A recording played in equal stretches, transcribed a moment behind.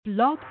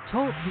Blog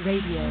Talk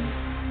Radio.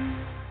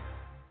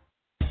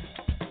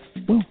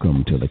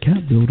 Welcome to the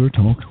CAPBuilder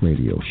Talk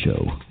radio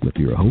show with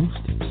your host,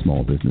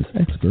 small business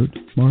expert,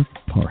 Mark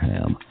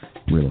Parham.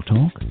 Real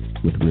talk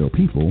with real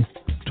people,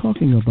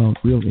 talking about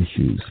real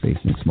issues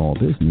facing small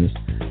business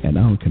and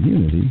our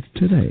community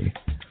today.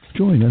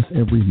 Join us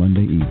every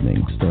Monday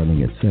evening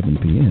starting at 7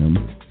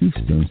 p.m.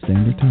 Eastern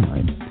Standard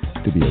Time.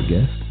 To be a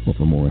guest or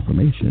for more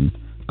information,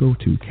 go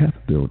to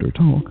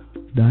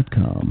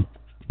CAPBuilderTalk.com.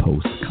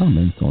 Post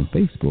comments on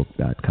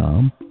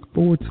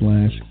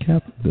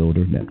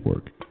Facebook.com/CAPBuilder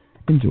Network.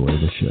 Enjoy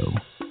the show.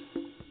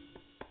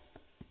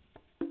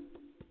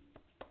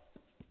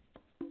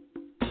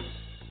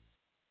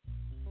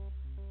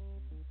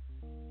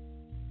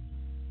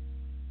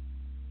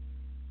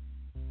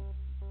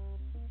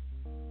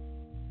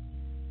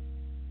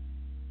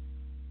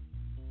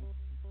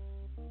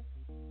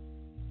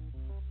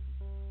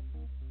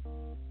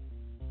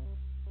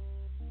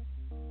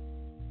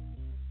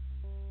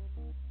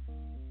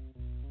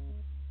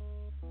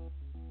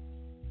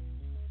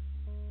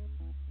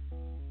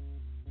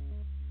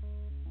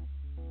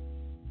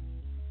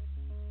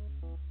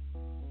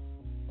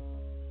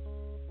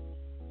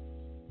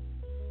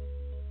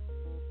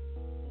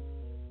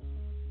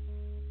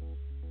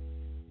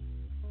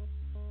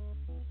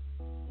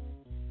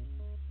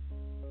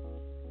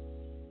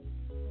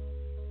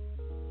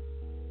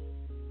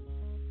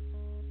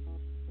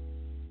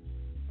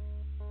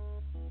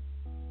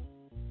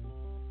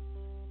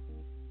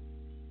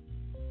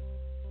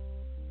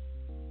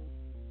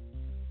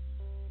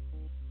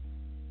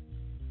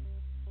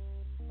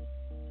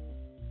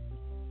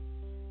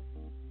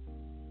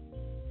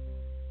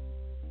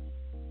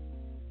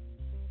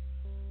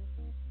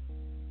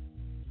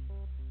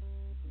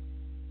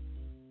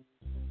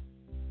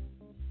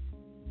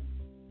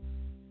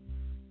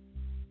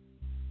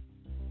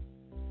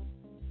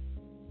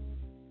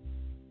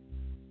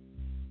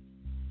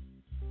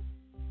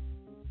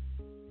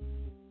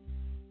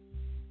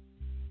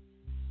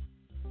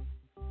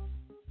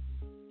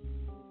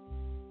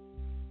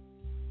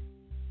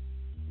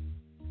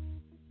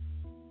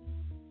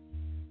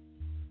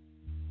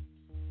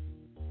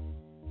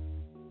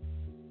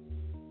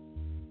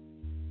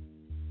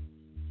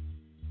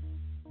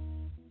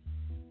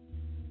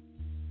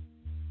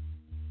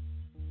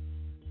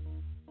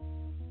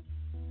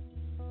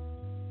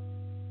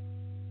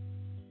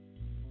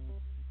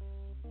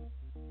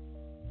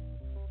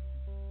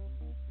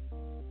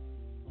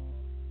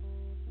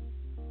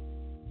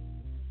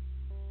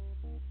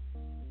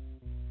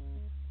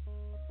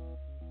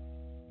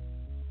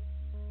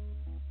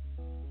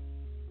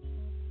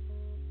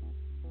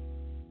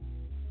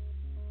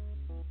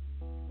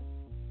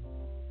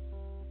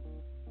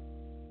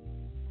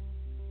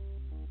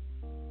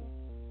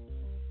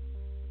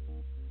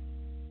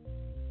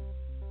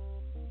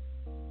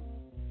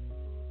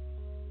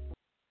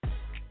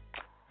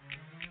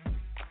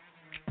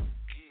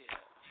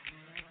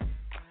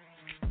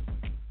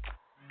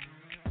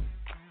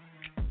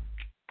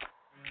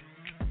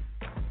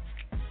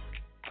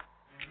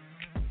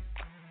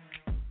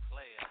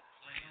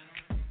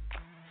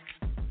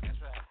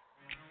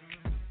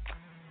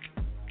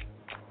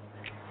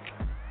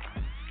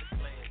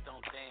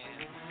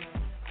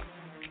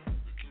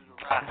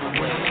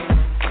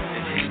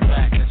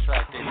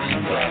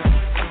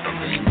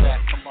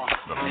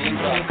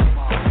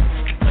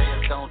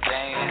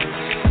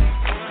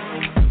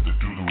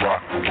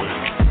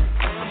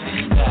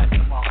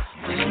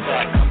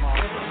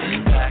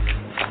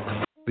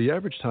 The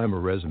average time a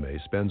resume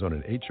spends on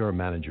an HR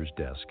manager's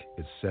desk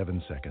is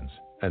 7 seconds,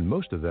 and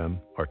most of them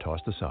are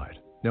tossed aside.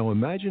 Now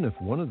imagine if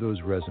one of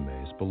those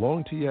resumes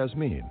belonged to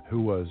Yasmin,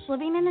 who was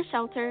living in a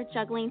shelter,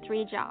 juggling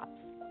 3 jobs.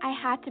 I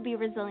had to be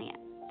resilient.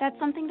 That's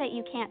something that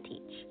you can't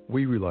teach.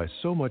 We rely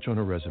so much on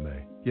a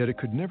resume, yet it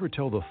could never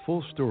tell the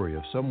full story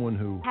of someone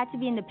who had to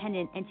be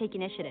independent and take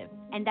initiative,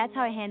 and that's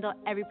how I handle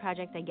every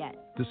project I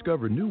get.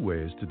 Discover new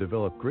ways to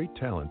develop great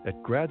talent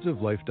at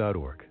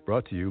gradsoflife.org.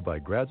 Brought to you by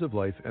Grads of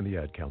Life and the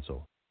Ad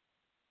Council.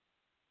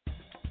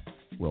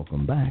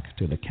 Welcome back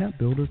to the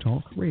CAPBuilder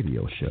Talk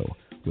radio show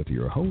with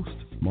your host,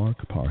 Mark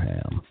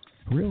Parham.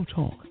 Real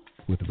talk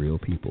with real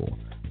people,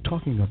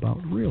 talking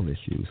about real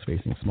issues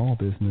facing small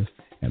business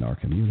and our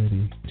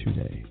community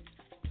today.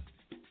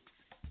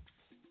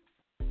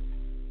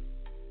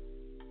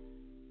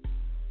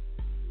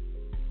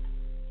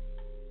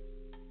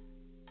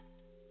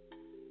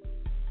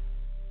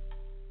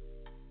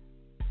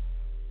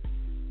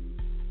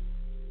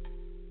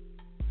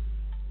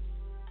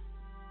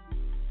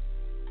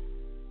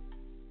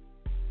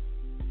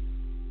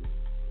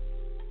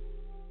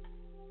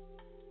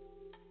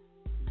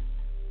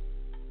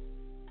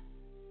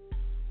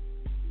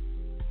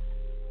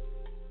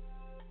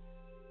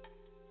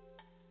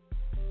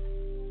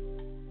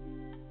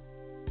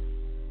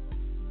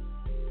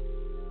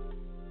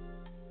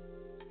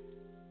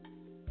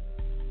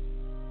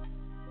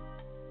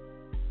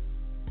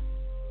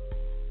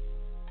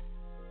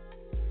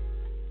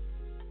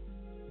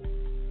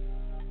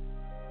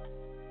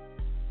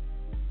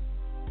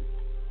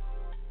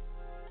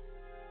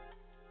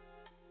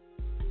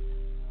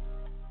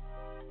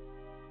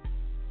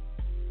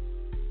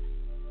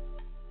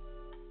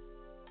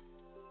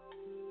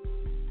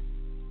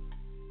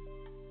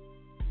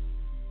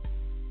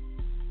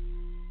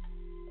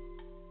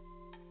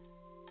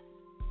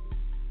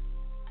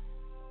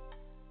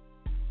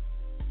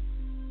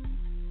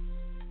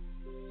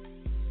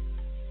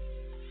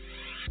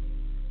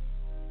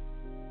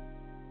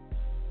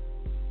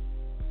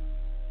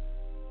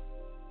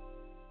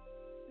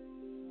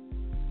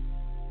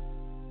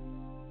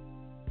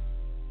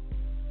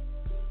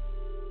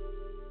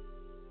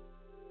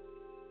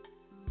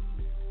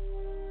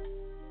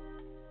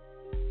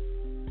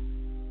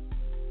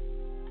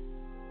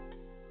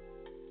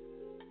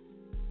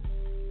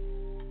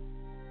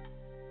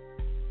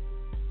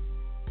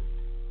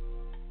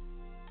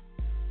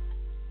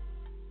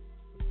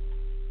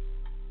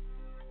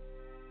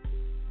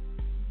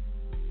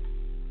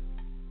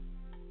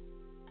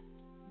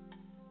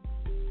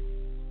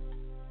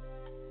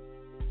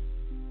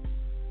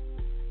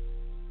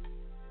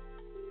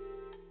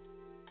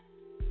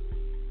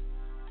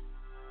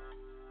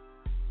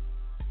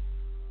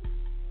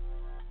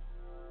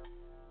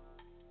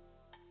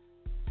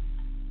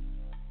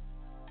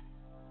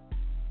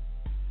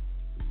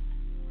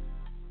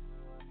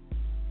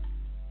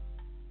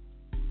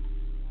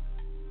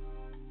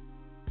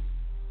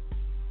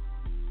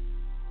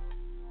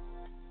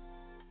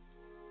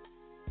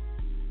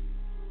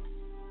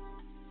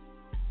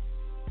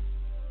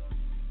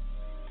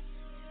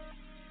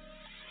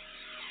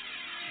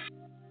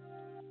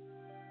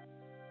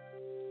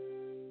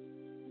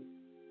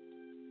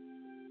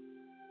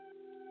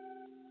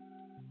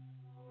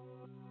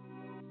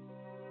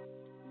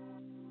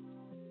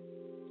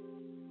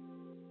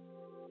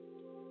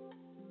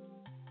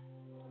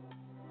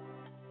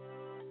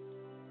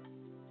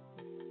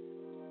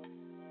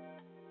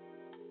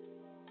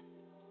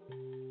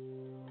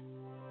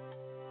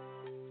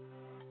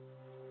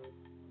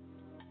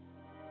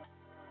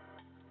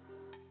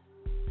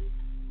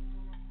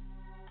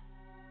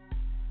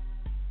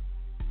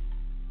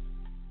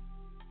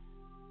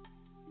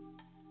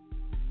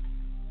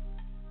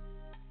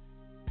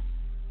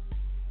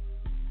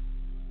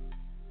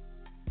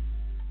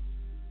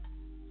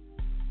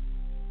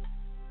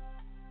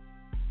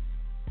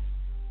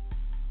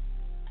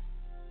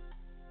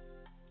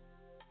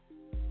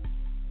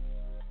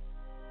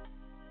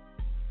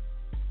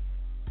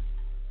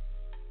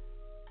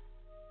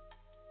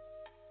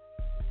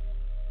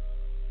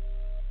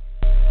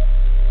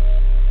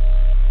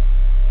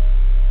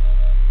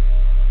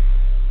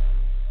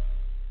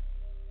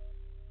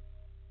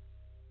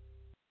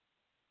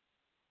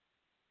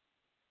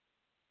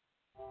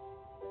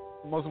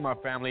 most of my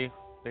family,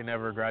 they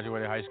never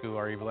graduated high school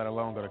or even let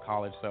alone go to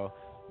college, so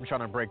I'm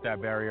trying to break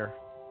that barrier.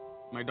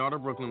 My daughter,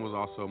 Brooklyn, was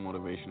also a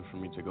motivation for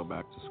me to go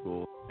back to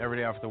school. Every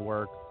day after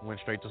work,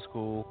 went straight to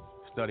school,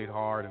 studied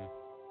hard,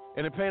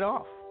 and it paid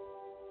off.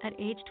 At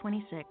age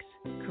 26,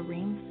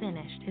 Kareem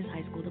finished his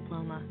high school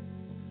diploma.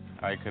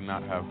 I could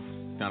not have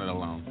done it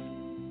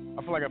alone.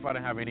 I feel like if I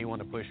didn't have anyone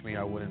to push me,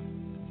 I wouldn't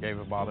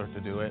even bother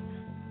to do it.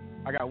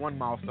 I got one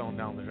milestone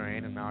down the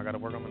drain, and now I got to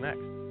work on the next.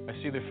 I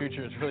see the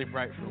future is really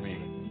bright for me.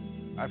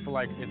 I feel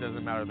like it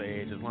doesn't matter the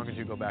age, as long as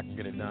you go back and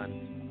get it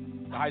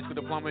done. The high school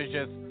diploma is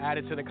just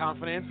added to the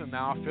confidence, and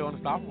now I feel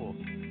unstoppable.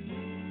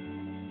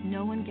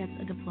 No one gets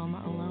a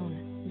diploma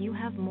alone. You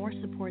have more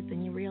support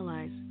than you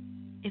realize.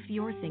 If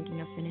you're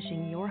thinking of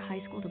finishing your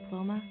high school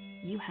diploma,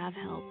 you have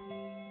help.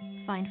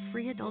 Find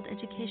free adult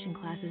education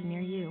classes near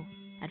you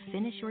at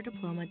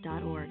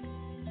finishyourdiploma.org.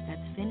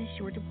 That's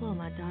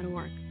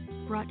finishyourdiploma.org.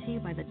 Brought to you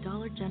by the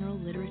Dollar General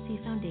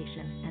Literacy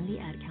Foundation and the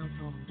Ad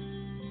Council.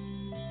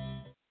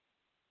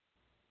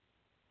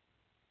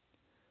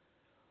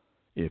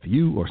 If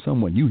you or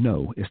someone you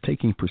know is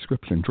taking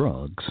prescription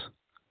drugs,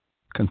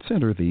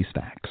 consider these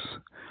facts.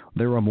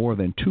 There are more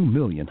than 2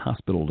 million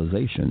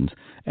hospitalizations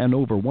and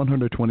over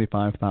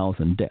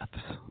 125,000 deaths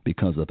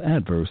because of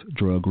adverse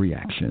drug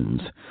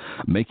reactions,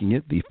 making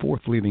it the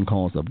fourth leading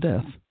cause of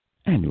death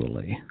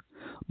annually.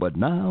 But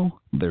now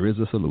there is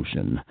a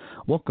solution.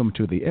 Welcome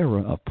to the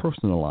era of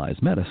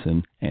personalized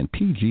medicine and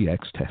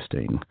PGX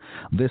testing.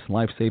 This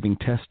life-saving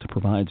test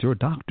provides your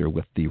doctor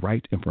with the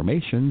right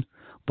information,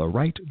 the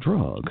right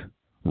drug,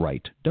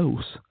 right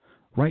dose,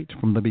 right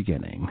from the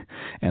beginning.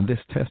 And this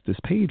test is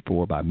paid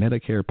for by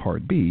Medicare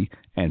Part B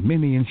and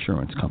many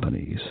insurance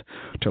companies.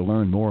 To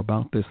learn more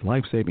about this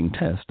life-saving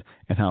test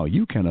and how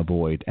you can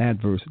avoid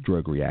adverse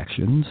drug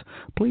reactions,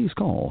 please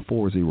call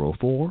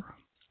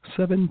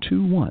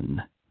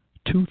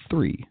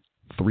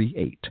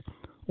 404-721-2338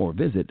 or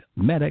visit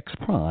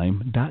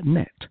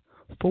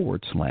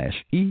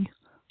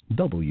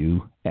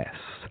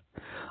medexprime.net/EWS.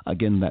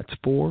 Again, that's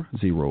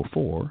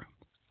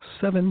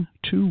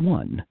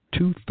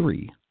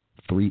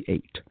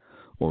 404-721-2338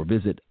 or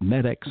visit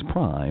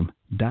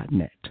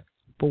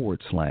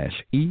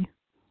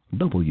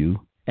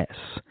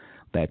medexprime.net/EWS.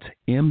 That's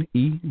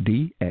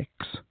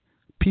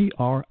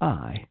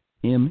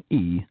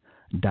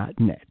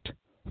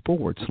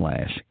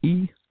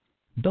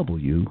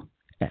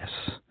medexprime.net/EWS.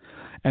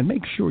 And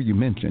make sure you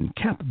mention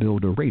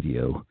CAPBuilder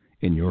Radio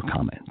in your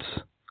comments.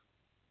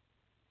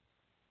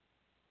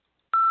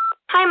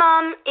 Hi,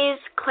 Mom. Is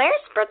Claire's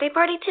birthday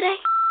party today?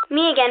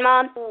 Me again,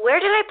 Mom. Where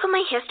did I put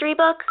my history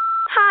book?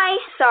 Hi.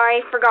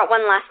 Sorry, forgot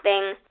one last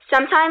thing.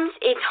 Sometimes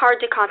it's hard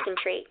to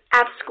concentrate.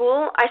 At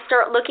school, I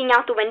start looking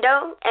out the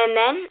window, and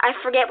then I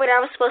forget what I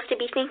was supposed to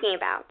be thinking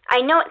about.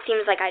 I know it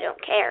seems like I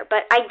don't care,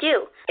 but I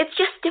do. It's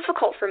just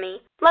difficult for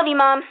me. Love you,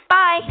 Mom.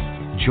 Bye.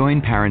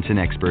 Join parents and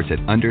experts at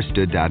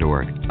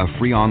Understood.org, a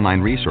free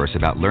online resource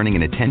about learning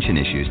and attention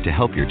issues to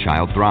help your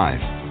child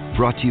thrive.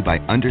 Brought to you by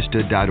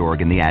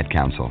Understood.org and the Ad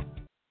Council.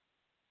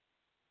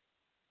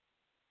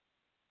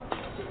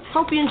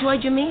 Hope you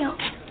enjoyed your meal.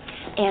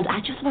 And I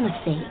just want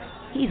to say,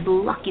 he's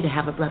lucky to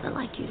have a brother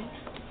like you.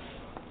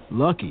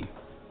 Lucky?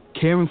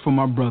 Caring for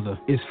my brother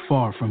is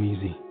far from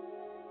easy.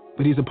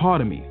 But he's a part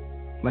of me,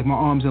 like my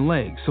arms and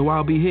legs, so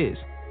I'll be his.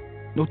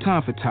 No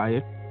time for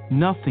tired.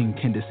 Nothing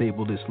can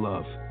disable this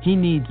love. He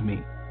needs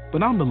me,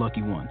 but I'm the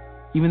lucky one,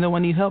 even though I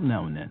need help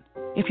now and then.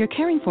 If you're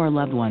caring for a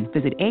loved one,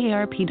 visit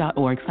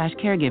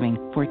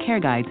aarp.org/caregiving for care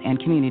guides and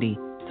community.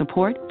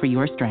 Support for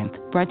your strength.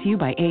 Brought to you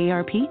by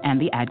AARP and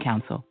the Ad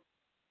Council.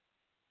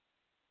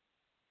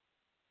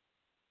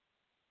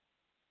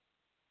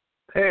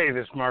 Hey,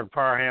 this is Mark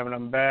Parham, and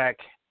I'm back.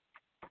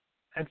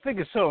 I think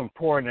it's so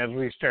important as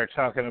we start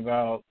talking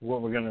about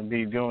what we're going to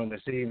be doing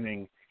this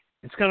evening.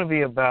 It's going to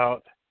be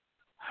about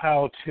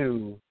how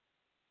to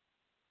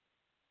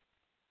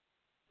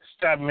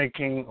steps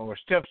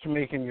to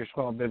making your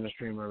small business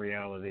dream a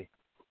reality.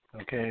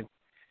 Okay?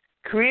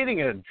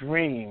 Creating a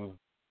dream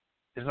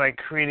is like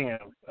creating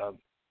a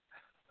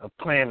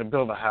plan to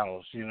build a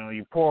house. You know,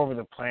 you pour over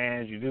the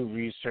plans, you do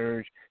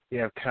research, you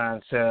have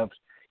concepts,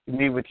 you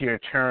meet with your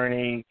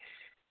attorney.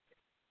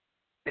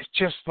 It's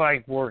just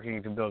like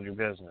working to build your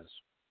business.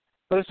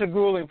 But it's a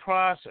grueling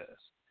process.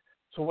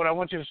 So what I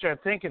want you to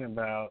start thinking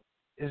about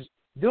is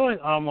doing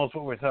almost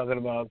what we're talking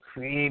about,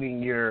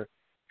 creating your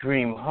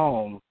dream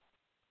home,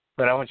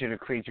 but I want you to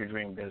create your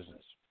dream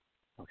business,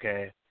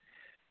 okay?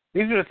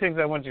 These are the things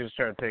I want you to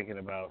start thinking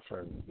about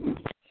first.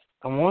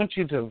 I want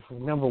you to,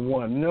 number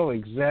one, know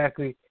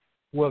exactly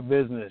what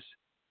business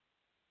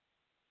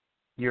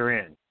you're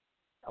in.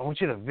 I want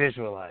you to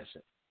visualize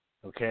it,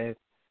 okay?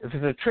 If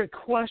it's a trick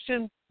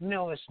question,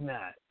 no, it's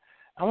not.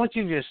 I want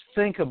you to just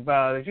think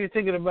about, if you're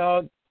thinking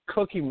about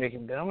cookie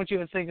making, I want you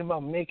to think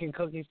about making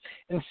cookies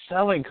and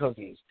selling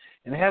cookies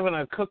and having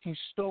a cookie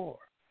store.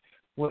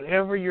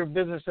 Whatever your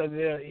business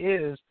idea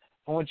is,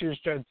 I want you to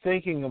start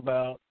thinking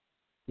about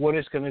what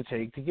it's going to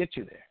take to get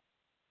you there,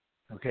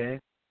 okay?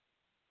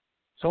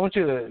 So I want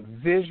you to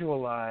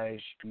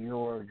visualize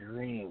your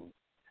dream.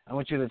 I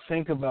want you to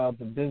think about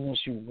the business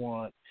you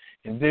want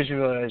and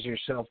visualize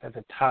yourself at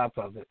the top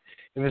of it.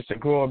 If it's to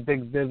grow a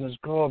big business,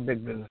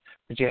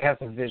 but you have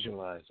to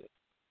visualize it,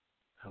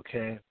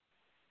 okay?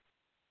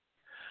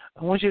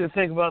 I want you to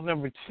think about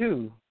number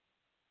 2.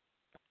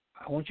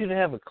 I want you to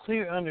have a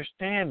clear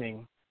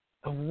understanding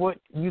of what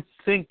you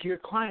think your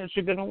clients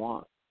are going to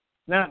want,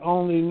 not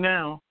only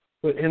now,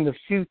 but in the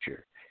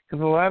future.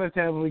 Because a lot of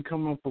times we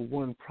come up with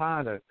one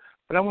product,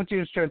 but I want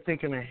you to start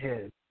thinking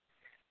ahead.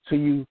 So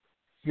you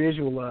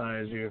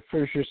visualize,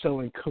 first you're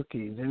selling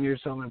cookies, then you're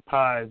selling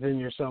pies, then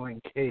you're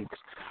selling cakes.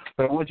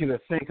 But I want you to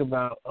think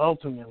about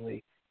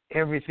ultimately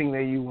everything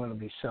that you want to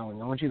be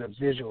selling. I want you to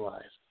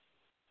visualize,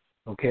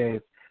 okay?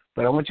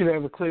 But I want you to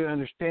have a clear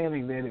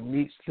understanding that it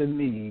meets the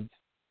needs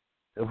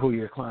of who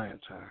your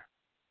clients are.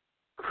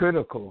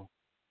 Critical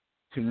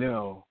to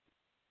know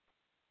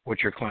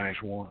what your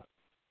clients want.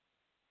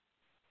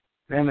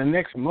 Then the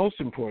next most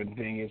important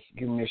thing is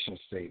your mission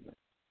statement.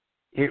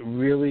 It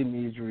really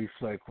needs to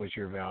reflect what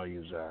your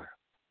values are,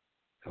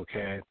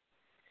 okay?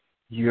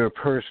 Your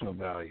personal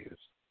values.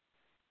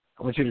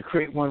 I want you to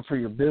create one for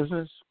your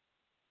business,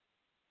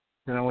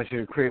 then I want you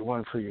to create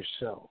one for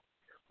yourself.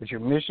 But your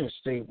mission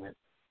statement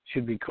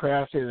should be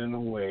crafted in a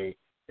way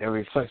that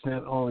reflects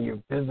not only your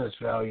business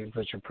values,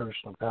 but your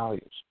personal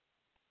values.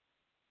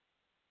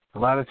 A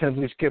lot of times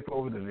we skip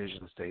over the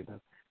vision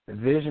statement. The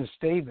vision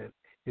statement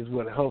is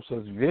what helps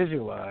us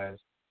visualize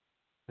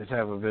the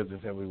type of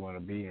business that we want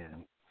to be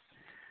in.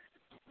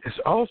 It's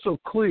also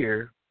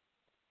clear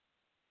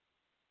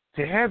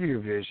to have your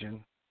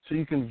vision so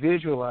you can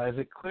visualize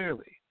it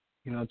clearly.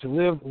 You know, to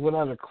live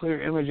without a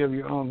clear image of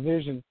your own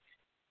vision,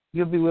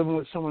 you'll be living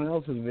with someone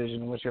else's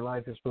vision of what your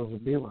life is supposed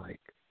to be like.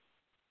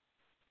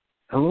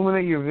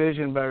 Illuminate your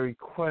vision by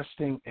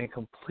requesting and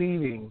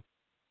completing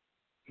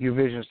your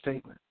vision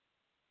statement.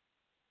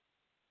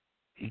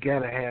 You got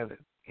to have it.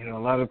 You know, a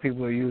lot of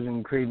people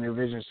are creating their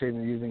vision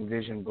statement using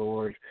vision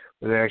boards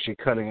where they're actually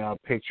cutting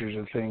out pictures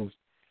of things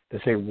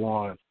that they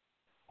want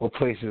or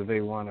places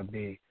they want to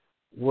be.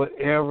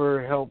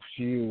 Whatever helps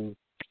you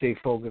stay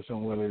focused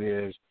on what it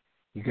is,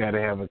 you got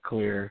to have a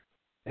clear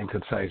and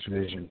concise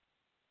vision.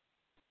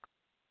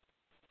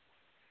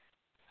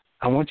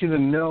 I want you to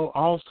know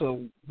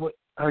also what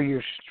are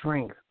your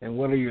strengths and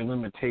what are your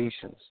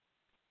limitations.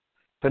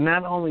 But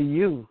not only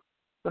you,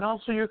 but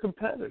also your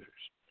competitors.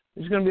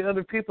 There's going to be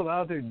other people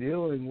out there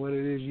doing what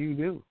it is you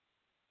do.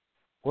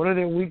 What are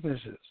their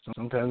weaknesses?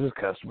 Sometimes it's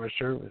customer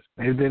service.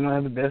 Maybe they don't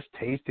have the best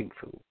tasting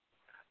food.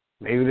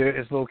 Maybe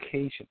it's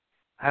location.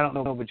 I don't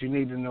know, but you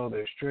need to know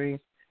their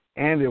strengths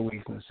and their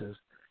weaknesses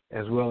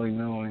as well as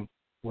knowing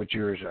what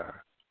yours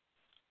are.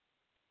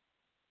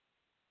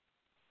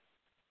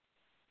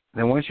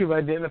 Then once you've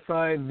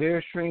identified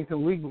their strengths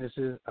and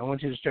weaknesses, I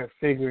want you to start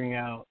figuring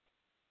out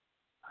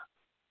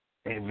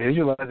and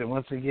visualizing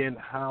once again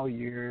how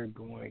you're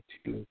going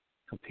to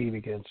compete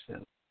against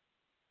them.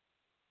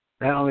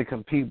 Not only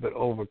compete, but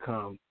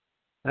overcome.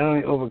 Not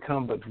only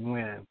overcome, but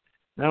win.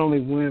 Not only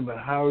win, but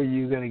how are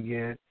you going to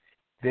get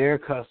their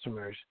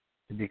customers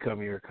to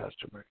become your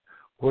customer?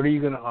 What are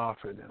you going to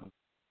offer them?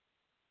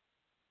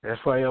 That's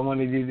why I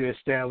wanted you to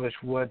establish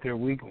what their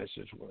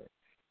weaknesses were.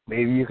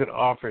 Maybe you could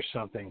offer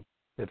something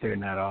that they're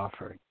not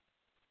offering.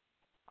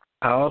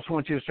 I also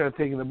want you to start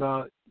thinking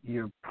about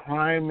your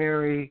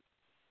primary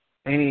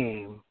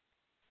aim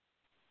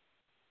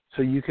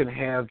so you can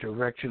have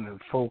direction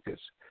and focus,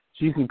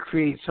 so you can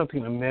create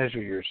something to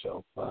measure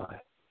yourself by.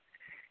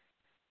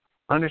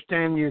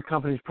 Understanding your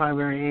company's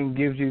primary aim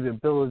gives you the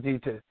ability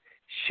to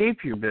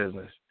shape your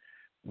business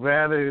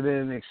rather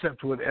than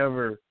accept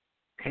whatever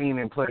pain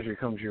and pleasure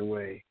comes your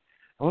way.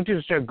 I want you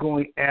to start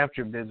going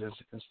after business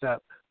and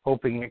stop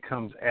hoping it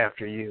comes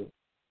after you.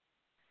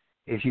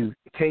 If you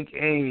take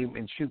aim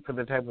and shoot for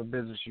the type of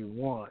business you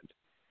want,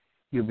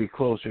 you'll be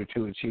closer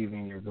to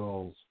achieving your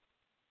goals.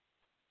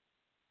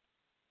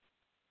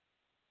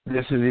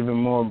 This is even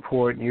more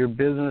important. Your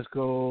business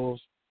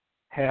goals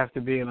have to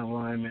be in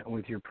alignment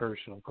with your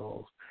personal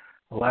goals.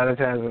 A lot of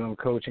times when I'm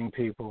coaching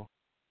people,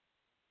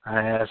 I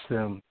ask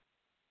them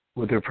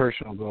what their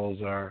personal goals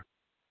are.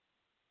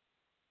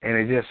 And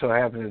it just so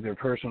happens that their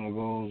personal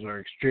goals are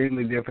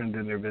extremely different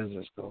than their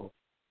business goals.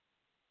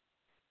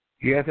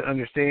 You have to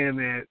understand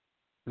that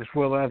this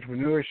world of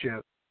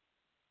entrepreneurship,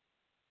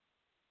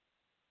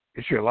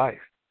 it's your life.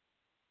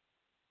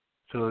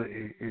 So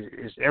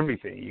it's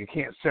everything. You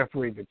can't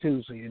separate the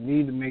two, so you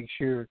need to make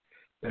sure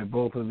that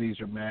both of these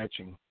are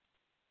matching.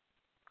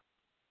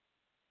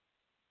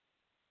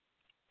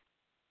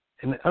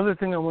 And the other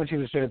thing I want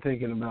you to start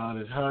thinking about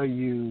is how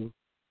you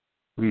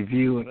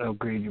review and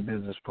upgrade your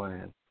business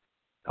plan.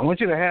 I want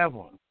you to have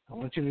one. I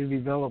want you to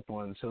develop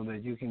one so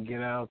that you can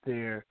get out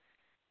there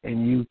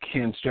and you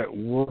can start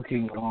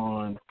working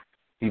on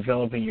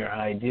developing your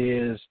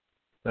ideas.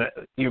 But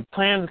your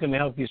plan is going to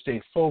help you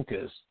stay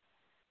focused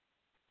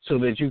so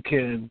that you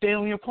can stay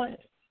on your plan,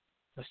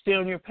 stay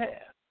on your path.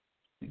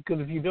 Because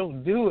if you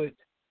don't do it,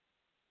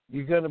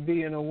 you're going to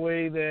be in a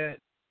way that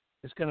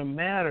it's going to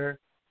matter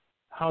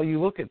how you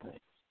look at things.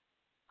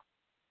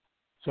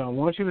 So I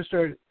want you to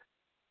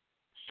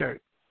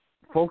start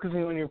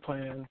focusing on your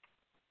plan,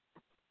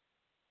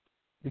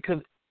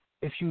 because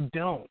if you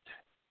don't,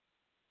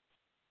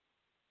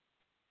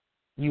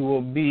 you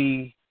will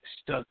be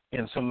stuck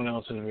in someone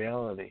else's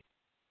reality,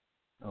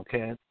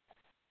 okay?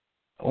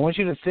 I want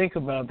you to think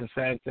about the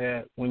fact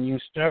that when you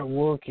start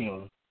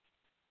working,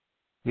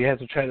 you have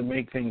to try to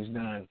make things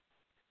done.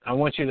 I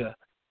want you to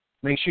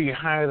make sure you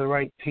hire the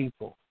right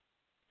people.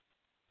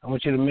 I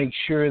want you to make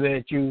sure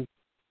that you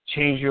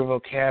change your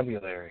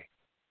vocabulary,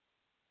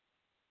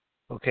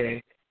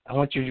 okay? I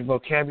want your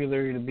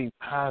vocabulary to be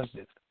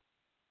positive.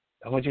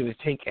 I want you to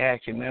take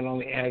action, not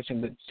only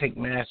action, but take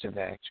massive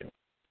action,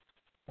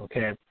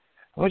 okay?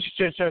 I want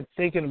you to start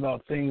thinking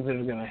about things that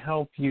are going to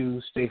help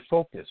you stay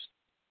focused.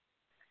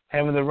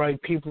 Having the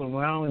right people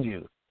around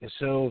you is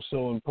so,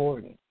 so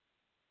important,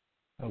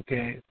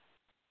 okay?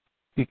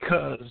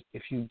 Because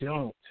if you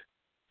don't,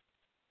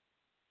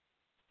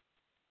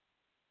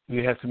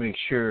 you have to make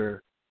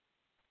sure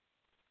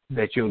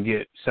that you'll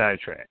get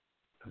sidetracked,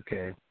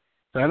 okay?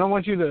 So I don't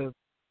want you to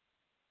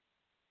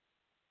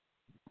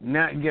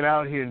not get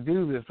out here and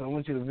do this. I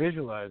want you to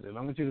visualize it.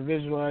 I want you to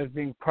visualize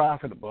being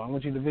profitable. I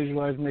want you to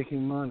visualize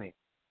making money.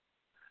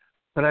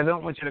 But I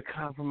don't want you to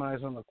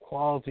compromise on the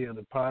quality of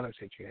the products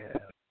that you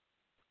have,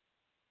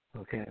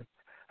 okay?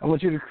 I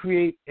want you to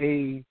create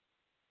a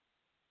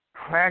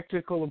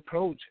practical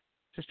approach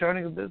to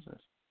starting a business.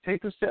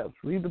 Take the steps.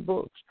 Read the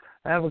books.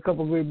 I have a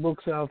couple of great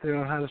books out there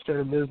on how to start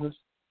a business.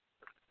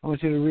 I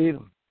want you to read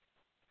them.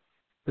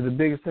 But the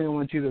biggest thing, I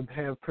want you to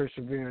have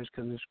perseverance,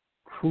 because it's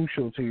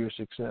crucial to your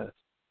success.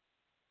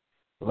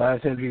 A lot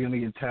of times you're going to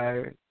get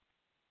tired.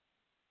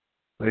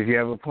 But if you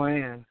have a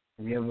plan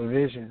and you have a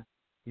vision,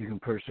 you can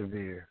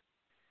persevere.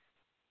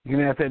 You're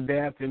going to have to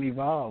adapt and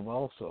evolve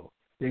also.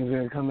 Things are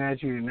going to come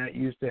at you you're not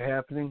used to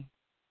happening.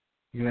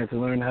 You're going to have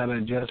to learn how to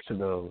adjust to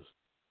those.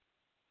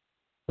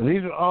 But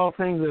these are all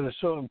things that are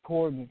so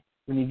important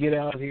when you get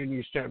out here and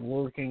you start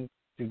working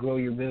to grow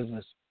your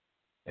business.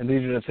 And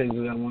these are the things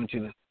that I want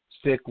you to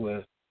stick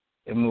with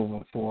and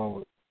moving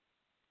forward,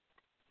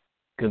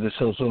 because it's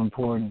so, so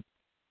important.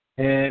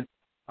 And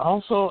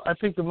also, I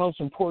think the most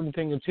important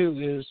thing,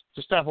 too, is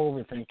to stop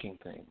overthinking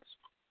things.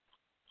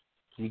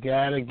 You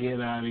got to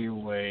get out of your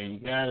way. You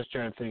got to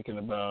start thinking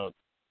about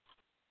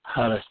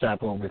how to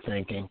stop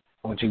overthinking.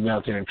 I want you to get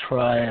out there and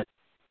try it.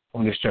 I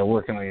want you to start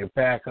working on your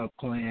backup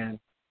plan,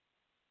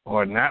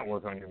 or not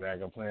work on your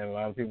backup plan. A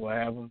lot of people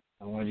have them.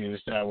 I want you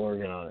to start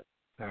working on it,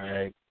 all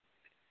right?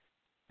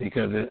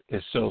 Because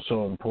it's so,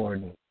 so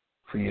important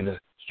for you to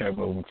start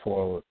moving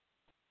forward.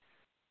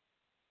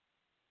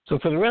 So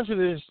for the rest of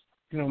this,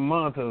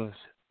 month of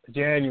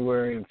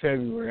January and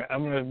February,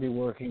 I'm going to be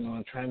working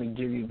on trying to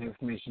give you the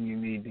information you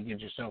need to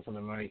get yourself in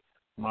the right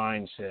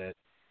mindset.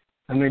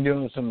 I'm going to be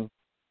doing some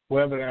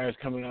webinars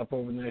coming up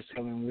over the next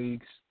coming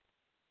weeks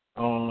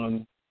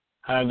on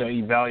how to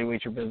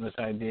evaluate your business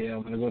idea.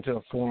 I'm going to go to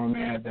a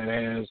format that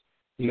has,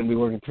 you're going to be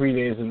working 3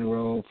 days in a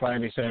row,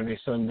 Friday, Saturday,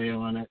 Sunday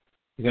on it.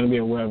 It's going to be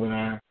a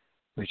webinar,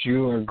 but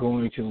you are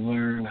going to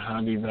learn how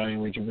to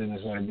evaluate your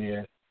business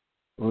idea.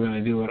 We're going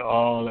to do it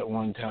all at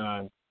one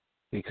time,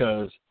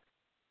 because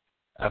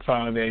I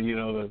found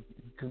that,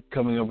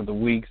 coming up with the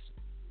weeks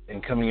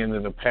and coming into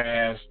the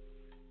past,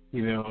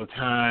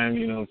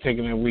 time,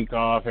 taking a week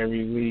off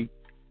every week,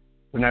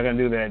 we're not going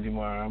to do that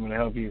anymore. I'm going to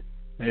help you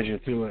measure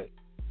through it.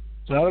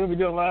 So I'm going to be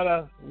doing a lot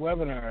of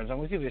webinars. I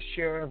want you to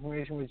share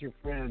information with your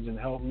friends and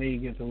help me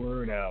get the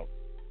word out,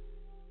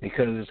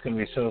 because it's going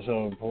to be so,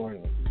 so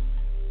important.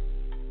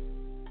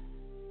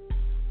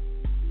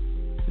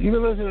 You've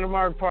been listening to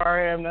Mark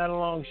Parham, not a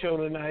long show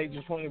tonight.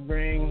 Just want to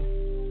bring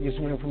you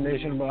some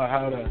information about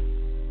how to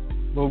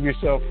move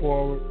yourself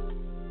forward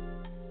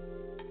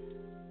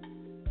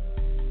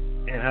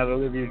and how to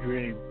live your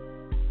dream.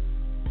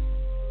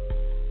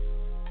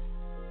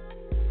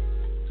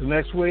 So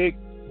next week,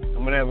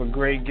 I'm going to have a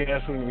great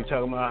guest. We're going to be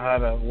talking about how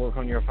to work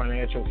on your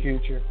financial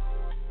future.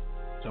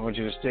 So I want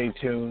you to stay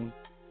tuned.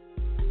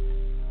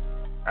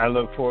 I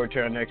look forward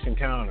to our next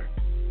encounter.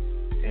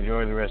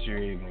 Enjoy the rest of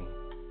your evening.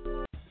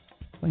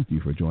 Thank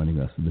you for joining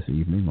us this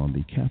evening on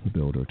the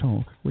CAPBuilder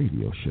Talk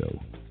radio show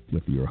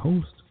with your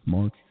host,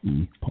 Mark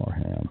E.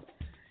 Parham.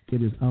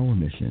 It is our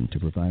mission to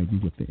provide you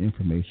with the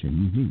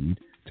information you need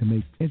to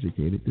make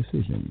educated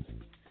decisions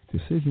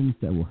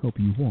that will help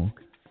you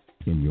walk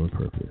in your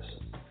purpose.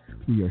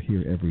 We are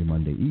here every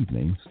Monday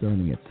evening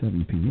starting at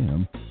 7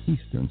 p.m.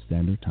 Eastern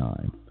Standard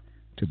Time.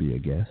 To be a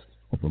guest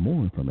or for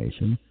more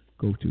information,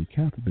 go to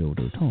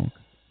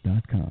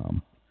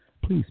CAPBuilderTalk.com.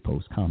 Please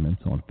post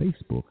comments on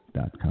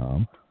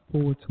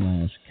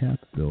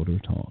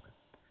Facebook.com/CAPBuilder Talk.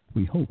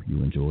 We hope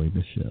you enjoy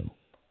the show.